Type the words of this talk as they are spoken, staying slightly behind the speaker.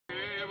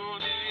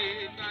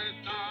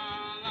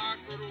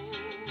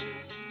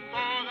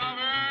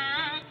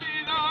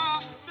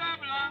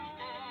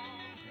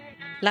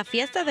La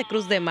Fiesta de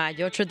Cruz de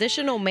Mayo,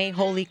 traditional May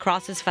Holy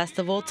Crosses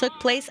festival, took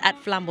place at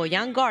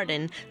Flamboyan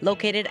Garden,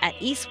 located at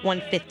East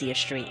 150th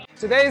Street.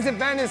 Today's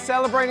event is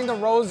celebrating the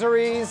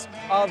rosaries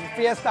of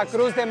Fiesta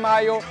Cruz de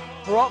Mayo,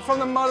 brought from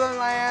the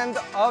motherland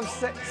of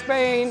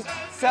Spain,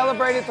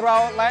 celebrated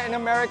throughout Latin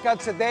America.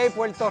 Today,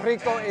 Puerto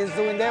Rico is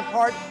doing their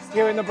part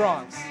here in the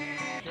Bronx.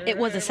 It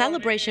was a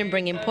celebration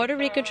bringing Puerto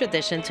Rican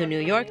tradition to New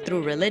York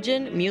through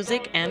religion,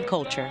 music, and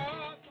culture.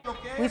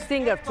 We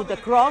sing to the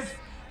cross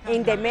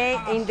in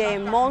the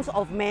month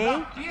of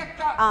May.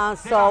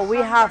 So we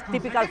have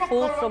typical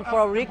food from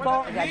Puerto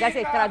Rico. That's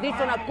a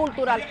traditional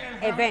cultural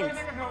event.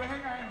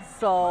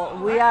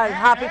 So we are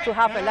happy to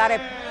have a lot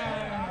of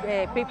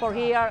people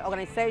here,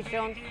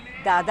 organizations,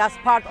 that's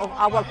part of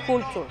our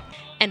culture.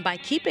 And by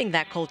keeping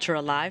that culture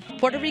alive,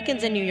 Puerto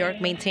Ricans in New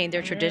York maintain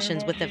their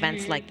traditions with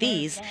events like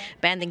these,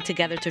 banding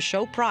together to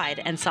show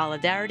pride and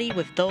solidarity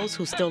with those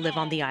who still live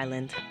on the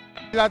island.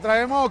 La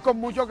traemos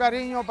con mucho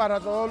cariño para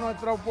todo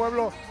nuestro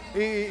pueblo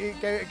y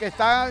que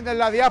está en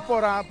la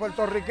diáspora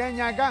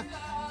puertorriqueña acá,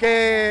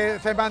 que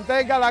se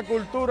mantenga la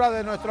cultura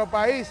de nuestro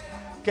país,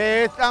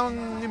 que es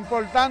tan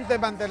importante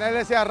mantener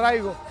ese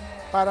arraigo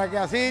para que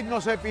así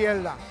no se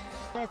pierda.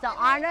 It's an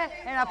honor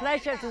and a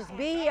pleasure to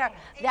be here,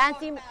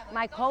 dancing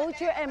my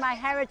culture and my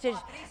heritage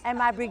and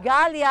my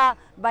regalia,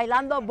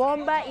 bailando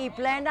bomba y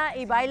plena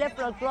y baile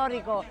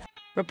folclórico.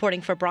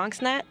 Reporting for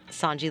BronxNet,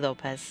 Sanji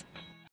Lopez.